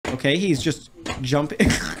Okay, he's just jumping.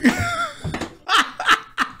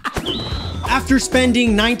 After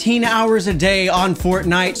spending 19 hours a day on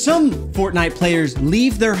Fortnite, some Fortnite players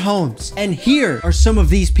leave their homes. And here are some of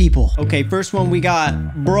these people. Okay, first one we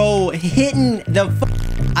got bro hitting the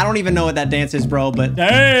I don't even know what that dance is, bro, but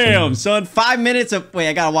damn, son, 5 minutes of... Wait,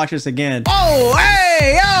 I gotta watch this again. Oh,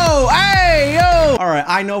 hey, yo, hey, yo. All right,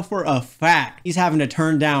 I know for a fact he's having to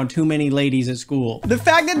turn down too many ladies at school. The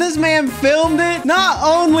fact that this man filmed it, not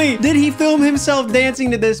only did he film himself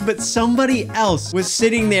dancing to this, but somebody else was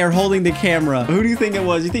sitting there holding the camera. Who do you think it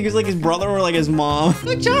was? You think it was like his brother or like his mom?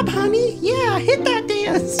 Good job, honey. Yeah, hit that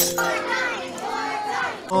dance.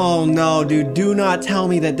 Oh no, dude, do not tell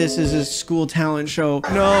me that this is a school talent show.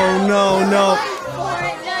 No, no, no.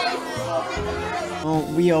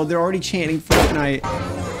 Oh, yo, they're already chanting Fortnite.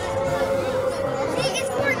 It's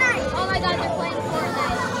Fortnite. Oh my god, they're playing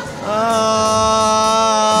Fortnite.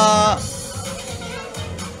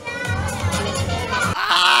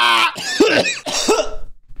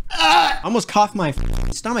 I almost coughed my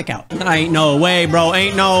stomach out. Ain't no way, bro.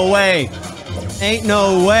 Ain't no way. Ain't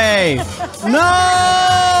no way.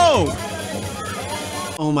 No!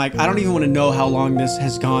 Oh my, I don't even want to know how long this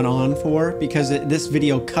has gone on for because this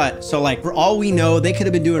video cut. So like, for all we know, they could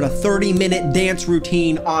have been doing a 30-minute dance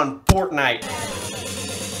routine on Fortnite.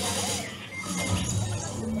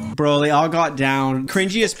 Bro, they all got down.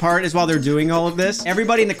 Cringiest part is while they're doing all of this,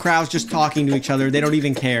 everybody in the crowd's just talking to each other. They don't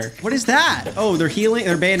even care. What is that? Oh, they're healing.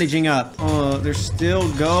 They're bandaging up. Oh, they're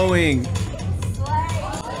still going.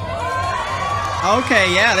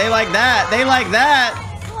 Okay, yeah, they like that. They like that.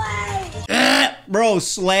 Bro,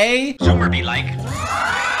 slay. Zoomer be like.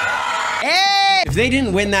 Hey! If they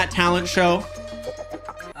didn't win that talent show,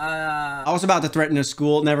 I was about to threaten a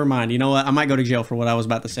school. Never mind. You know what? I might go to jail for what I was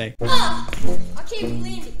about to say. I can't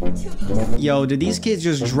believe it. Yo, did these kids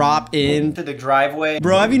just drop into the driveway?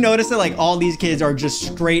 Bro, have you noticed that like all these kids are just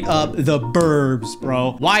straight up the burbs,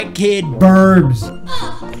 bro? White kid burbs.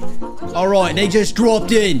 All right, they just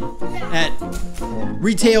dropped in at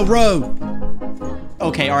Retail Road.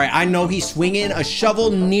 Okay, all right, I know he's swinging a shovel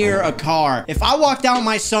near a car. If I walked out,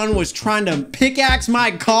 my son was trying to pickaxe my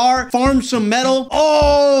car, farm some metal,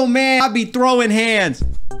 oh man, I'd be throwing hands.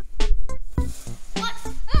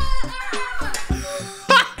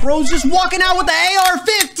 Bro's just walking out with the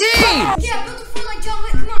AR-15. Yeah, looking for like John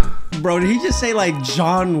Wick, come on. Bro, did he just say like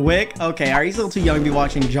John Wick? Okay, all right, he's a little too young to be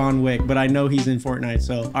watching John Wick, but I know he's in Fortnite,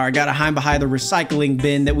 so. All right, gotta hide behind the recycling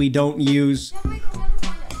bin that we don't use.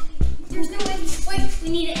 There's no way. Wait, we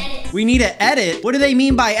need to edit. We need to edit? What do they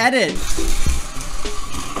mean by edit?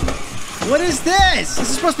 What is this? Is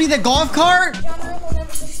this supposed to be the golf cart? John Wick will never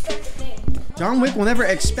expect a thing. John Wick will never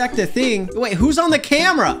expect a thing. Wait, who's on the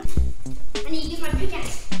camera? I need to use my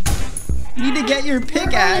pickaxe. You need to get your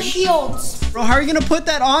pickaxe. Shields. Bro, how are you gonna put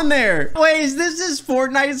that on there? Wait, is this his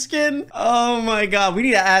Fortnite skin? Oh my god, we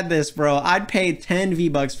need to add this, bro. I'd pay 10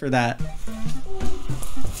 V-Bucks for that.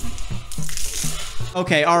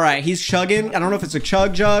 Okay, all right, he's chugging. I don't know if it's a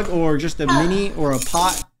chug jug or just a mini or a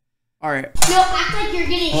pot. All right. No, act like you're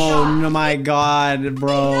getting shot. Oh no, my god,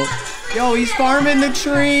 bro. Yo, he's farming the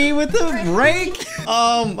tree with the rake.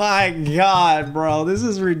 Oh my god, bro. This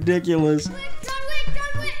is ridiculous. John Wick.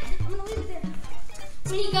 I'm gonna leave it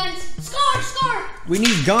there. We need guns. Scar. We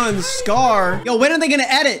need guns, Scar. Yo, when are they gonna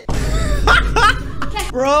edit?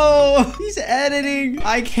 Bro, he's editing.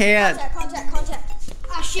 I can't.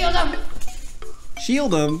 Contact. Shield him.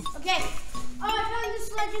 Shield him? Okay. Oh, I found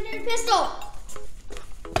this legendary pistol.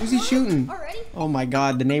 Who's he shooting? Already? Oh my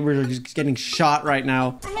god, the neighbors are just getting shot right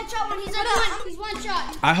now. I'm not shot when he's done. He's one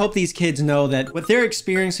shot. I hope these kids know that what they're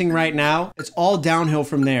experiencing right now, it's all downhill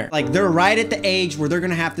from there. Like, they're right at the age where they're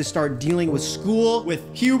gonna have to start dealing with school,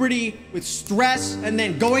 with puberty, with stress, and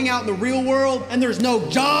then going out in the real world, and there's no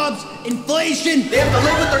jobs, inflation. They have to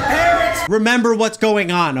live with their parents. Remember what's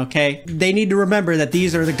going on, okay? They need to remember that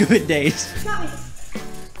these are the good days. Got me.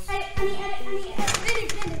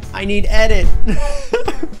 I need edit. Bro,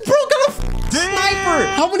 got a sniper.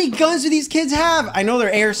 How many guns do these kids have? I know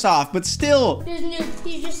they're airsoft, but still. There's Noob.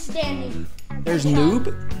 He's just standing. There's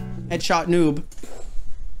Noob. Headshot Noob.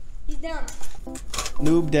 He's down.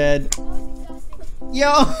 Noob dead.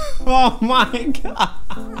 Yo. Oh my god.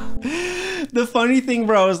 The funny thing,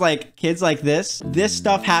 bro, is like kids like this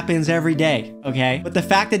stuff happens every day, okay? But the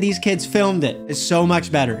fact that these kids filmed it is so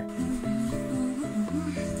much better.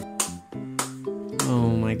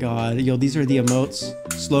 Oh my god. Yo, these are the emotes.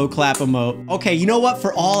 Slow clap emote. Okay, you know what?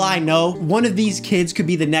 For all I know, one of these kids could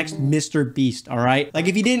be the next Mr. Beast, all right? Like,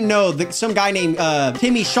 if you didn't know, some guy named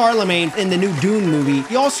Timmy Charlemagne in the new Dune movie,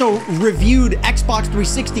 he also reviewed Xbox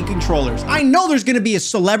 360 controllers. I know there's gonna be a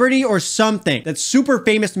celebrity or something that's super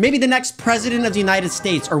famous. Maybe the next president of the United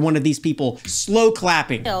States or one of these people. Slow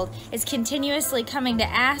clapping. Is continuously coming to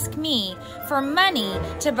ask me for money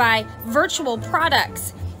to buy virtual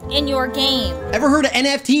products in your game. Ever heard of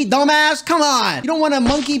NFT, dumbass? Come on. You don't want a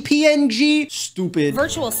monkey PNG? Stupid.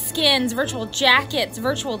 Virtual skins, virtual jackets,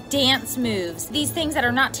 virtual dance moves. These things that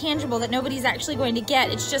are not tangible, that nobody's actually going to get.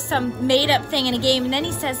 It's just some made up thing in a game. And then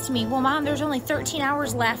he says to me, well, Mom, there's only 13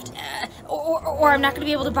 hours left. Or I'm not going to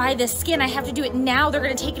be able to buy this skin. I have to do it now. They're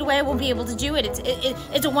going to take it away. I won't be able to do it.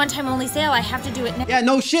 It's a one-time only sale. I have to do it now. Yeah,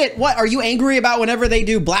 no shit. What? Are you angry about whenever they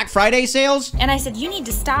do Black Friday sales? And I said, you need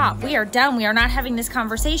to stop. We are done. We are not having this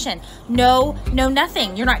conversation. No,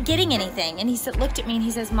 nothing. You're not getting anything. And he looked at me and he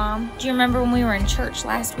says, Mom, do you remember when we were in church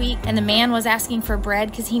last week and the man was asking for bread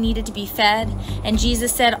because he needed to be fed? And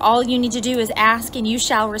Jesus said, all you need to do is ask and you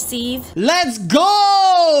shall receive. Let's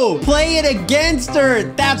go! Play it against her.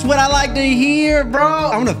 That's what I like to hear, bro.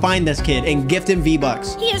 I'm gonna find this kid and gift him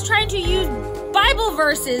V-Bucks. He is trying to use Bible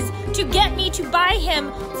verses to get me to buy him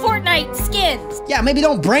Fortnite skins. Yeah, maybe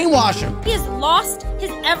don't brainwash him. He has lost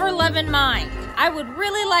his ever-loving mind. I would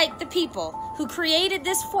really like the people who created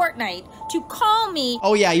this Fortnite to call me.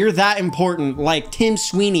 Oh yeah, you're that important. Like Tim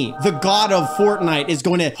Sweeney, the god of Fortnite, is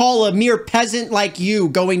going to call a mere peasant like you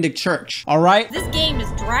going to church, all right? This game is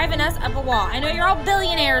driving us up a wall. I know you're all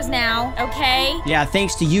billionaires now, okay? Yeah,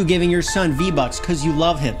 thanks to you giving your son V-Bucks because you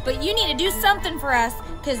love him. But you need to do something for us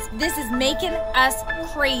because this is making us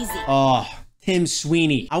crazy. Oh, Tim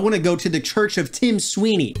Sweeney. I want to go to the church of Tim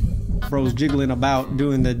Sweeney. Bro's jiggling about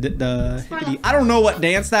doing the hippity. I don't know what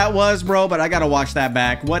dance that was, bro, but I gotta watch that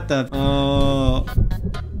back. What the? All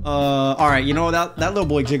right, you know, that little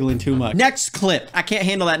boy jiggling too much. Next clip. I can't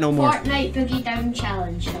handle that no more. Fortnite Boogie Down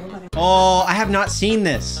Challenge. Oh, I have not seen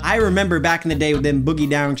this. I remember back in the day with them Boogie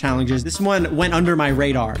Down challenges. This one went under my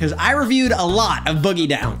radar because I reviewed a lot of Boogie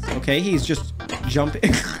Downs. Okay, he's just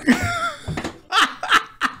jumping.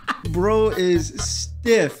 Bro is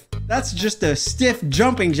stiff. That's just a stiff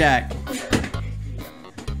jumping jack.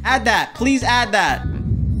 Add that. Please add that.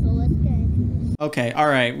 Okay, all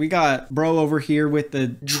right. We got bro over here with the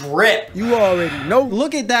drip. You already know.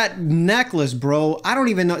 Look at that necklace, bro. I don't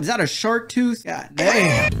even know. Is that a shark tooth? God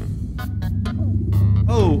damn.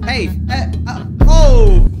 Oh, hey.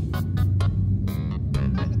 Oh.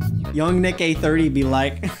 Young Nick A30 be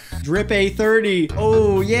like, drip A30.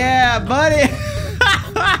 Oh, yeah, buddy.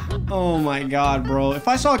 Oh my God, bro. If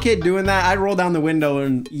I saw a kid doing that, I'd roll down the window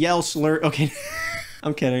and yell slur. Okay.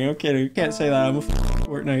 I'm kidding. Can't say that. I'm a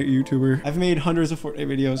Fortnite YouTuber. I've made hundreds of Fortnite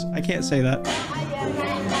videos. I can't say that.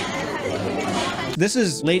 This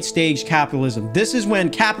is late stage capitalism. This is when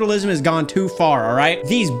capitalism has gone too far, all right?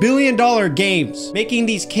 These billion-dollar games, making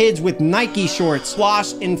these kids with Nike shorts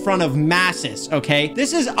slosh in front of masses, okay?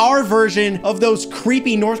 This is our version of those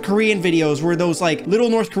creepy North Korean videos where those like little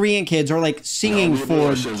North Korean kids are like singing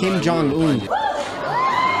for Kim Jong-un.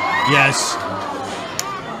 Yes.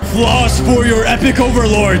 Floss for your epic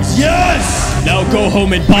overlords. Yes! Now go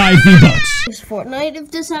home and buy V-Bucks. Is Fortnite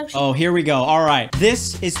if this actually? Oh, here we go. All right.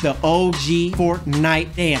 This is the OG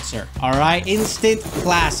Fortnite dancer. All right. Instant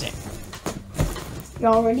classic.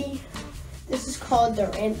 Y'all ready? This is called the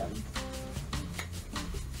random.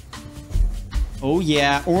 Oh,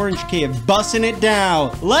 yeah. Orange kid bussing it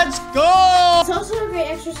down. Let's go. It's also a great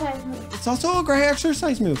exercise move. It's also a great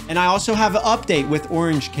exercise move. And I also have an update with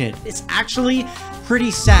Orange Kid. It's actually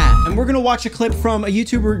pretty sad. And we're gonna watch a clip from a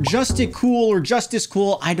YouTuber, Justice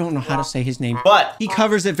Cool. I don't know how to say his name, but he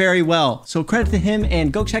covers it very well. So credit to him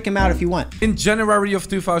and go check him out if you want. In January of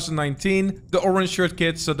 2019, the orange shirt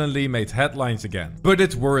kids suddenly made headlines again. But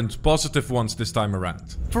it weren't positive ones this time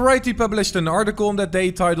around. Variety published an article on that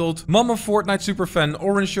day titled, Mama Fortnite superfan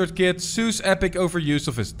orange shirt kid sues epic overuse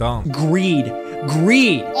of his dance. Greed.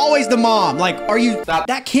 Always the mom. Like, are you...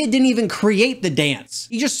 That kid didn't even create the dance.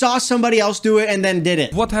 He just saw somebody else do it and then did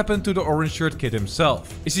it. What happened to the orange shirt kid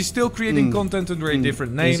himself? Is he still creating content under a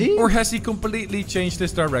different name? Or has he completely changed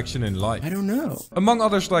his direction in life? I don't know. Among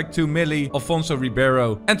others like 2Milli, Alfonso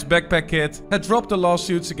Ribeiro, and Backpack Kid had dropped the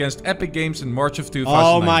lawsuits against Epic Games in March of 2009.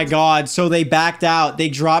 Oh my God. So they backed out. They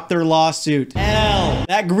dropped their lawsuit. Hell,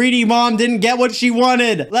 that greedy mom didn't get what she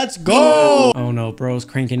wanted. Let's go. Oh no, bro's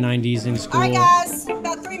cranking 90s in school. All right, guys,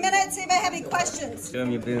 about 3 minutes. Anybody have any questions? Show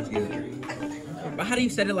me your business. How do you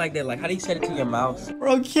set it like that? Like, how do you set it to your mouse?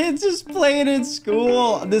 Bro, kids just playing in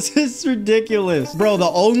school. This is ridiculous. Bro, the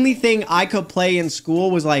only thing I could play in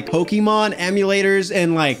school was like Pokemon emulators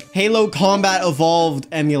and like Halo Combat Evolved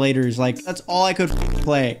emulators. Like, that's all I could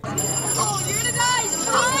play.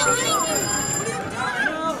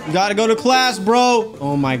 You gotta go to class, bro.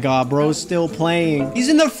 Oh my God, bro's still playing. He's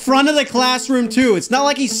in the front of the classroom too. It's not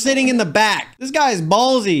like he's sitting in the back. This guy is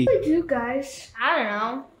ballsy. What do we do, guys? I don't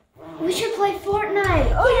know. We should play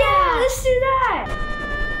Fortnite. Oh yeah, let's do that.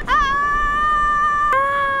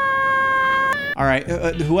 All right,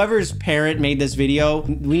 whoever's parent made this video,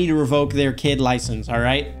 we need to revoke their kid license, all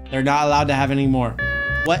right? They're not allowed to have any more.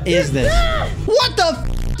 What is this? What the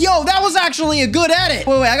f? Yo, that was actually a good edit.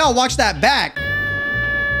 Wait, I gotta watch that back.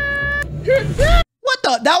 What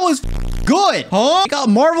the? That was good, huh? Got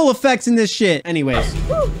Marvel effects in this shit. Anyways,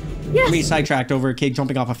 Yes. me sidetracked over a kid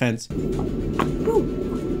jumping off a fence. I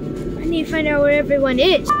need to find out where everyone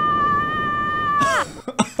is.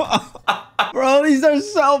 Bro, these are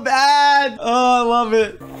so bad. Oh, I love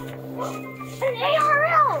it. An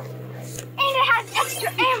ARL! And it has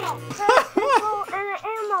extra ammo. And an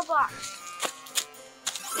ammo box.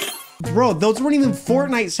 Bro, those weren't even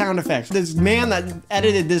Fortnite sound effects. This man that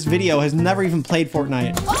edited this video has never even played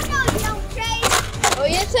Fortnite. Oh no, you don't, Chase. Oh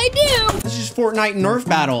yes, I do. This is Fortnite Nerf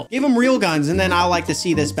battle. Give them real guns, and then I'll like to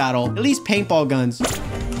see this battle. At least paintball guns.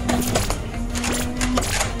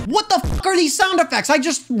 What the fuck are these sound effects? I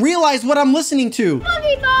just realized what I'm listening to.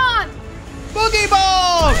 Boogie bomb! Boogie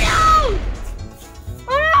Bomb! Oh no!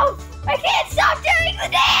 Oh no! I can't stop doing the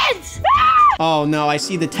dance! Ah! Oh no, I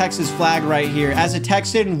see the Texas flag right here. As a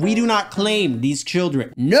Texan, we do not claim these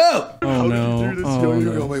children. No! Oh no. Oh,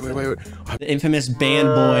 no. Wait. The infamous band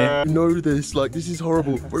boy. I know this. Like, this is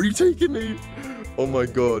horrible. Where are you taking me? Oh my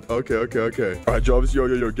God. Okay. All right, Jarvis,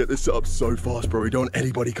 yo. Get this set up so fast, bro. We don't want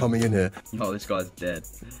anybody coming in here. Oh, this guy's dead.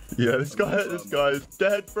 Yeah, this guy is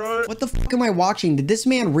dead, bro. What the fuck am I watching? Did this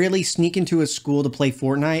man really sneak into a school to play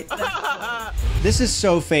Fortnite? This is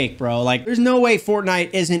so fake, bro. Like, there's no way Fortnite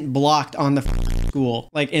isn't blocked on the school,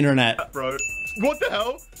 like, internet. Bro, what the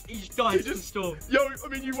hell? He's died in school. Yo, I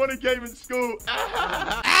mean, you won a game in school.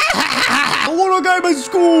 I want a game in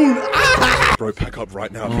school! Bro, pack up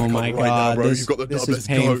right now. Oh my God, bro. this You've got the is dub. Let's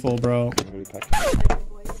painful, bro.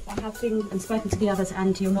 I have been and spoken to the others,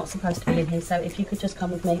 and you're not supposed to be in here. So if you could just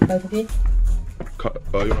come with me, both of you.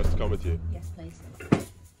 Oh, you want us to come with you? Yes, please.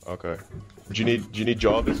 Okay. Do you need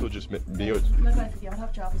Jarvis or just me? Or... No, both of you. I'll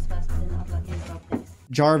have Jarvis first, and then I'd like you as well, please.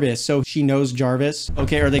 Jarvis, so she knows Jarvis.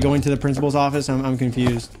 Okay, are they going to the principal's office? I'm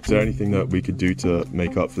confused. Is there anything that we could do to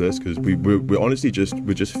make up for this? Because we're honestly just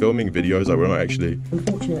filming videos. Like, we're not actually.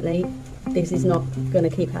 Unfortunately, this is not going to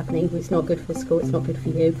keep happening. It's not good for school. It's not good for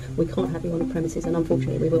you. We can't have you on the premises, and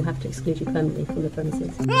unfortunately, we will have to exclude you permanently from the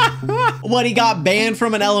premises. What, he got banned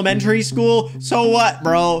from an elementary school? So what,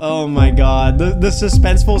 bro? Oh my God. The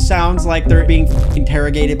suspenseful sounds like they're being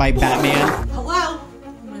interrogated by Batman. Hello?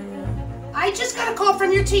 I just got a call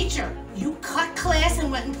from your teacher. You cut class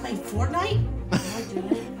and went and played Fortnite? I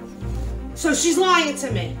did it. So she's lying to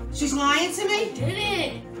me. She's lying to me? Did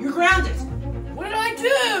it? You're grounded. What did I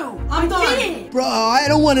do? I'm done. Did. Bro, I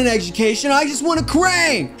don't want an education. I just want a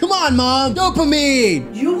crank. Come on, Mom.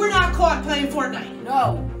 Dopamine. You were not caught playing Fortnite.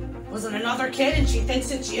 No. Was it another kid and she thinks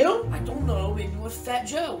it's you? I don't know. Maybe it was Fat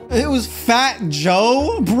Joe. It was Fat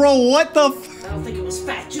Joe? Bro, what the I don't think it was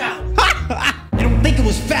Fat Joe. I don't think it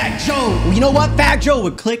was Fat Joe. Well, you know what? Fat Joe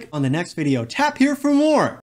would click on the next video. Tap here for more.